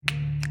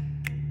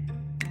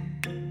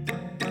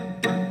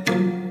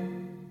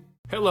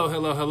Hello,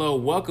 hello, hello.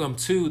 Welcome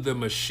to the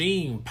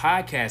Machine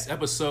Podcast,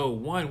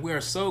 episode 1. We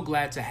are so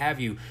glad to have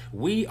you.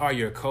 We are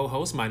your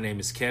co-hosts. My name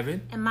is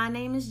Kevin. And my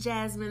name is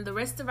Jasmine. The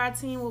rest of our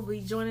team will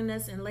be joining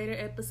us in later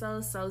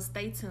episodes, so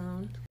stay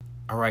tuned.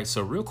 All right,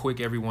 so real quick,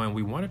 everyone,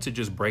 we wanted to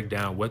just break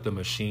down what the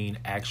machine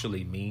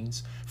actually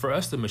means. For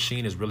us, the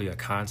machine is really a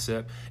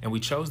concept, and we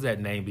chose that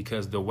name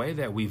because the way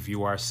that we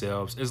view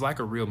ourselves is like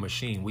a real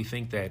machine. We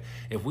think that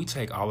if we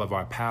take all of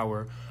our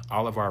power,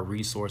 all of our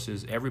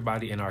resources,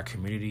 everybody in our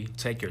community,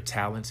 take your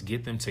talents,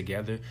 get them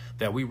together,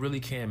 that we really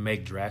can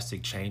make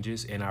drastic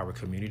changes in our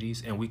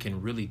communities, and we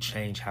can really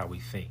change how we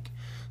think.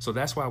 So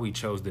that's why we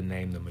chose the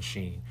name The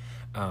Machine.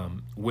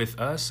 With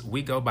us,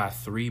 we go by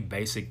 3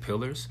 basic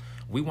pillars.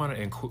 We want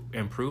to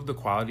improve the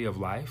quality of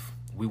life,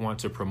 we want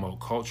to promote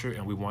culture,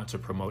 and we want to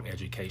promote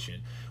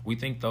education. We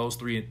think those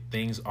 3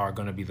 things are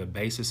going to be the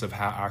basis of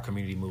how our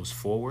community moves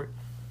forward,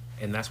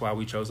 and that's why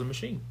we chose The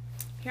Machine.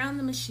 Here on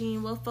The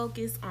Machine, we'll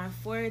focus on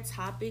 4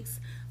 topics,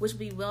 which will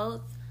be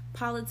wealth,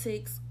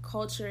 politics,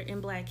 culture,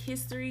 and Black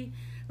history.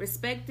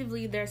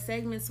 Respectively, their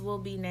segments will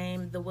be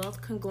named The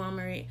Wealth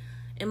Conglomerate,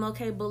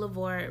 MLK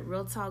Boulevard,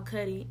 Real Talk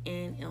Cuddy,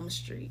 and Elm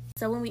Street.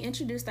 So when we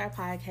introduced our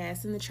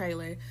podcast in the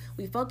trailer,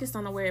 we focused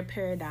on the word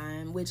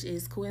paradigm, which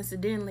is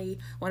coincidentally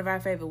one of our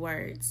favorite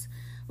words.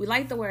 We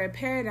like the word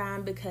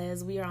paradigm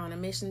because we are on a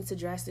mission to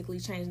drastically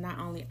change not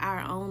only our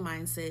own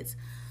mindsets,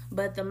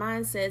 but the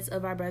mindsets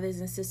of our brothers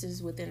and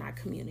sisters within our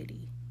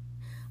community.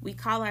 We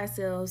call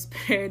ourselves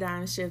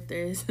paradigm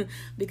shifters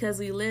because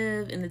we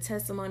live in the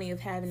testimony of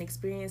having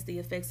experienced the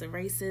effects of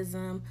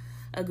racism,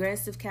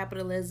 aggressive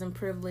capitalism,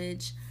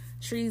 privilege,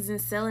 treason,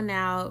 selling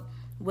out,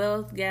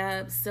 wealth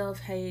gap,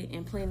 self-hate,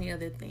 and plenty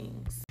other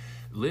things.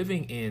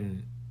 Living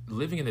in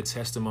the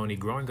testimony,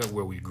 growing up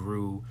where we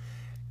grew,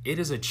 it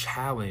is a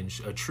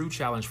challenge, a true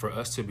challenge for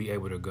us to be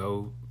able to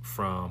go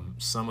from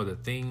some of the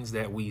things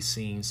that we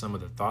seen, some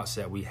of the thoughts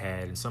that we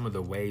had, and some of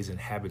the ways and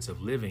habits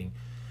of living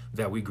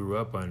that we grew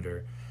up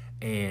under,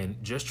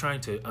 and just trying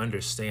to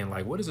understand,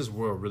 like, what does this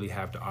world really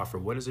have to offer?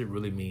 What does it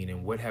really mean?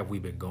 And what have we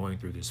been going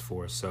through this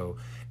for? So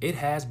it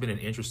has been an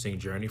interesting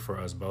journey for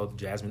us both.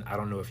 Jasmine, I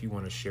don't know if you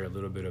want to share a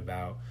little bit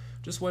about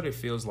just what it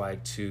feels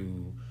like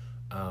to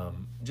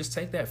just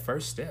take that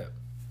first step.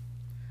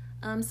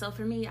 So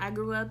for me, I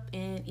grew up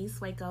in East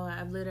Waco.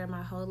 I've lived there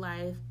my whole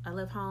life. I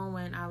left home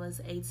when I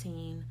was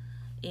 18,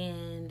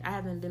 and I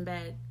haven't been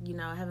back,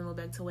 I haven't moved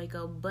back to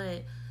Waco,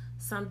 but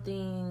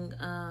something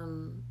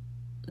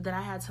that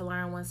I had to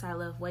learn once I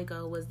left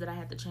Waco was that I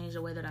had to change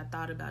the way that I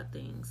thought about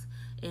things.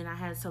 And I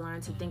had to learn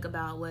to think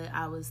about what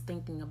I was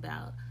thinking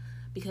about,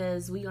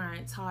 because we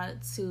aren't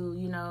taught to,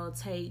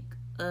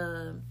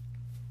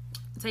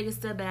 take a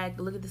step back,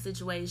 look at the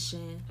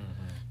situation,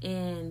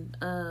 and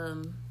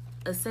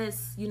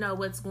assess,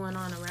 what's going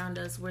on around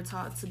us. We're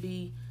taught to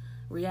be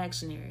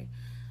reactionary,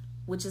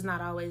 which is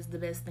not always the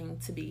best thing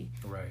to be.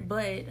 Right.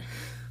 But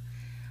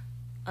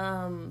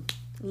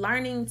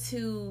learning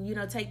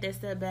to, take that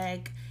step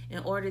back in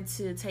order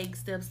to take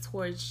steps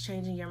towards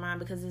changing your mind,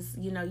 because it's,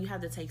 you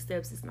have to take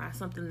steps. It's not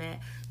something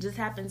that just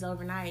happens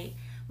overnight,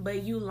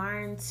 but you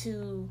learn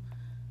to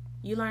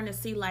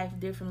see life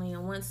differently.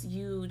 And once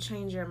you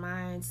change your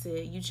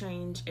mindset, you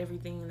change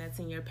everything that's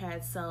in your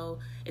path. So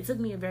it took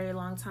me a very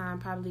long time,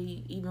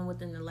 probably even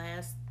within the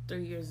last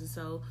 3 years or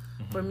so,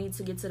 for me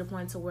to get to the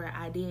point to where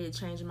I did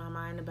change my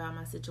mind about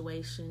my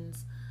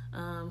situations.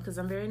 Because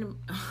I'm an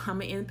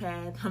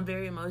empath. I'm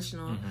very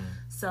emotional.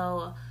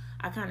 So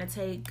I kind of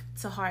take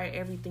to heart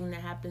everything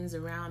that happens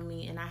around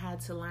me, and I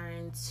had to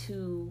learn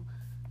to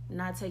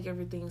not take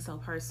everything so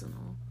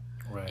personal.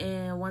 Right.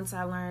 And once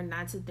I learned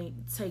not to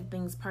take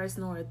things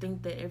personal or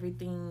think that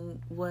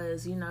everything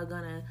was,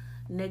 gonna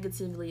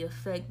negatively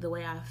affect the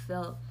way I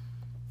felt,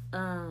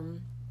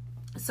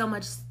 so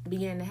much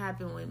began to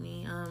happen with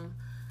me.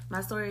 My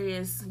story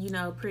is,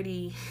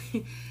 pretty,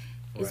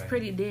 it's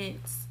pretty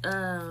dense.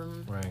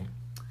 Right.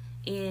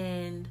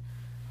 And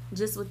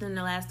just within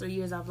the last 3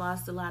 years, I've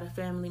lost a lot of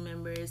family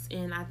members,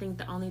 and I think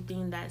the only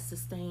thing that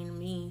sustained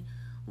me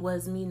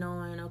was me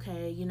knowing,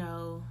 okay,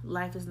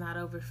 life is not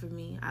over for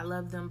me. I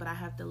love them, but I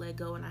have to let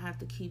go, and I have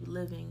to keep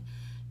living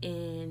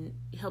and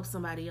help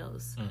somebody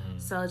else.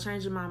 So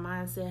changing my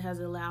mindset has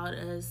allowed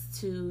us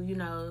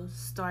to,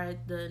 start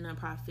the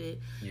nonprofit.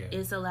 Yeah.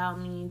 It's allowed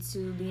me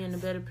to be in a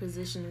better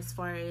position as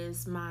far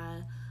as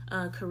my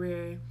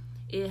career.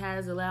 It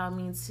has allowed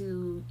me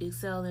to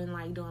excel in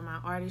doing my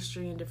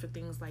artistry and different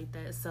things like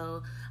that.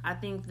 So I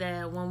think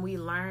that when we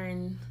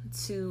learn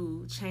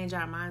to change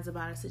our minds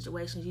about our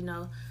situations,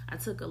 I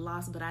took a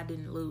loss, but I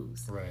didn't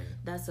lose. Right.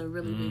 That's a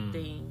really big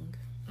thing.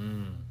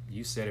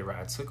 You said it right.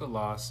 I took a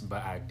loss,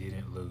 but I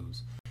didn't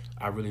lose.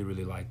 I really,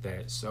 really like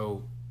that.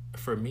 So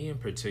for me in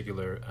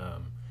particular,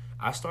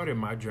 I started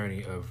my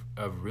journey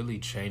of really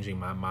changing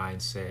my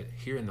mindset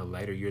here in the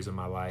later years of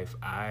my life.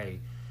 I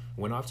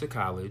went off to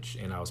college,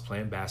 and I was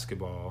playing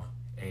basketball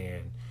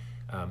and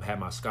had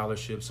my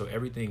scholarship, so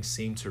everything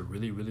seemed to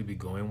really, really be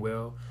going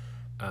well,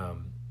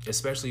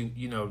 especially,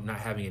 not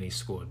having any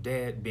school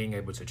debt, being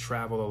able to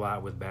travel a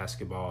lot with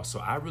basketball. So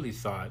I really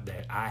thought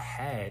that I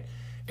had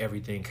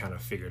everything kind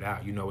of figured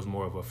out. You know, it was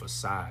more of a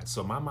facade.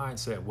 So my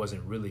mindset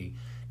wasn't really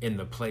in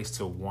the place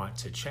to want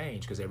to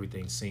change because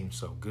everything seemed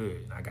so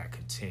good and I got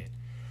content.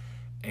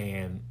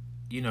 And,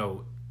 you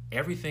know,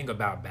 everything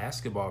about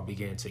basketball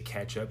began to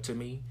catch up to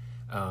me.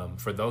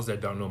 For those that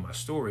don't know my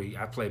story,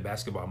 I played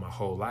basketball my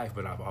whole life,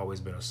 but I've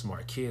always been a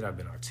smart kid. I've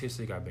been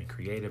artistic. I've been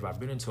creative. I've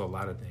been into a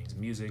lot of things,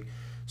 music.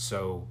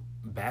 So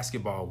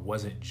basketball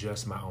wasn't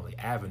just my only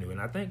avenue, and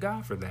I thank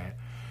God for that.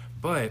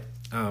 But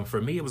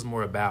for me, it was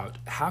more about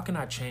how can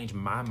I change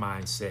my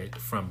mindset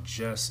from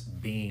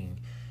just being,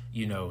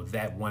 you know,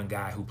 that one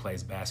guy who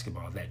plays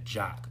basketball, that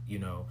jock. You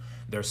know,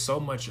 there's so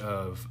much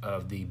of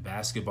the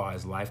basketball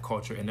as life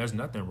culture, and there's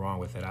nothing wrong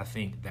with it. I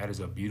think that is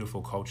a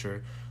beautiful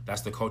culture.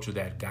 That's the culture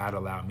that God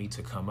allowed me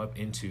to come up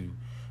into,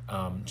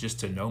 just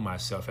to know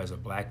myself as a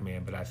black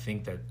man. But I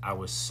think that I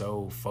was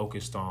so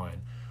focused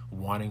on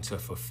wanting to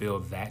fulfill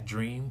that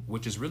dream,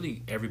 which is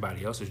really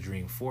everybody else's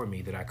dream for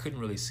me, that I couldn't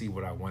really see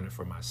what I wanted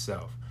for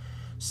myself.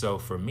 So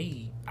for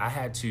me, I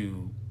had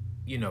to,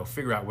 you know,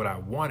 figure out what I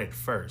wanted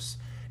first.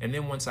 And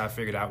then once I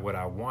figured out what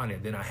I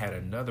wanted, then I had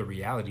another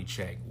reality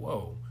check.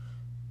 Whoa,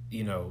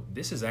 you know,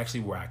 this is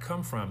actually where I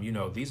come from. You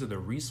know, these are the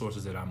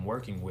resources that I'm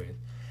working with.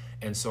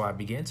 And so I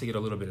began to get a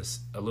little bit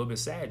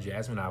sad,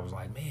 Jasmine. I was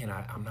like, man,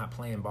 I'm not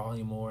playing ball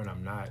anymore,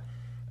 and I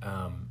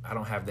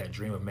don't have that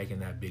dream of making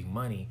that big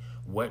money.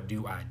 What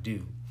do I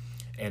do?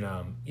 And,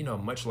 you know,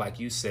 much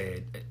like you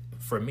said,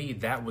 for me,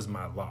 that was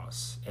my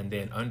loss. And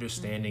then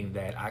understanding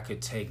that I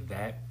could take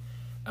that,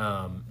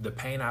 the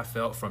pain I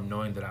felt from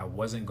knowing that I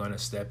wasn't going to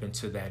step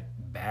into that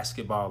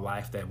basketball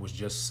life that was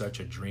just such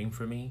a dream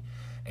for me,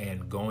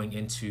 and going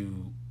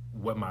into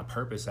what my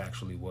purpose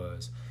actually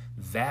was,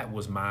 that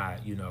was my,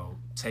 you know,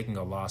 taking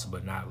a loss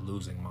but not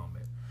losing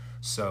moment.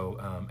 So,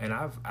 and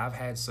I've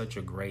had such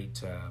a great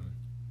time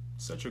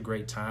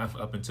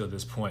up until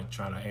this point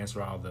trying to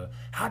answer all the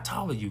 "how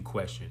tall are you"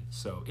 questions.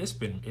 So it's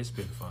been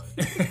fun.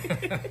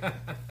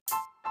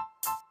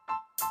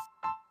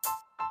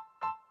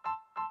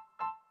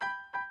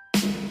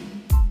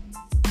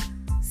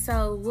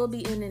 So we'll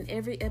be ending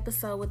every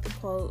episode with the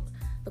quote.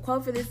 The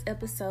quote for this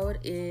episode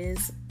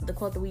is the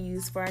quote that we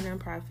use for our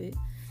nonprofit.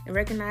 In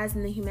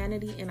recognizing the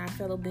humanity in our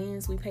fellow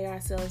beings, we pay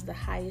ourselves the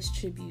highest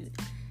tribute.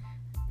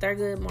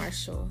 Thurgood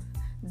Marshall.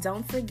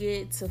 Don't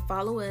forget to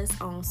follow us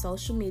on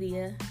social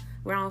media.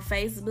 We're on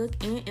Facebook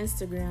and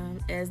Instagram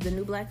as The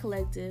New Black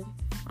Collective,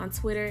 on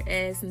Twitter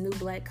as New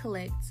Black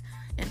Collect,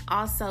 and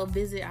also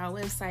visit our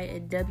website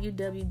at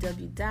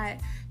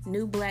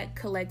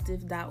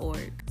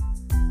www.newblackcollective.org.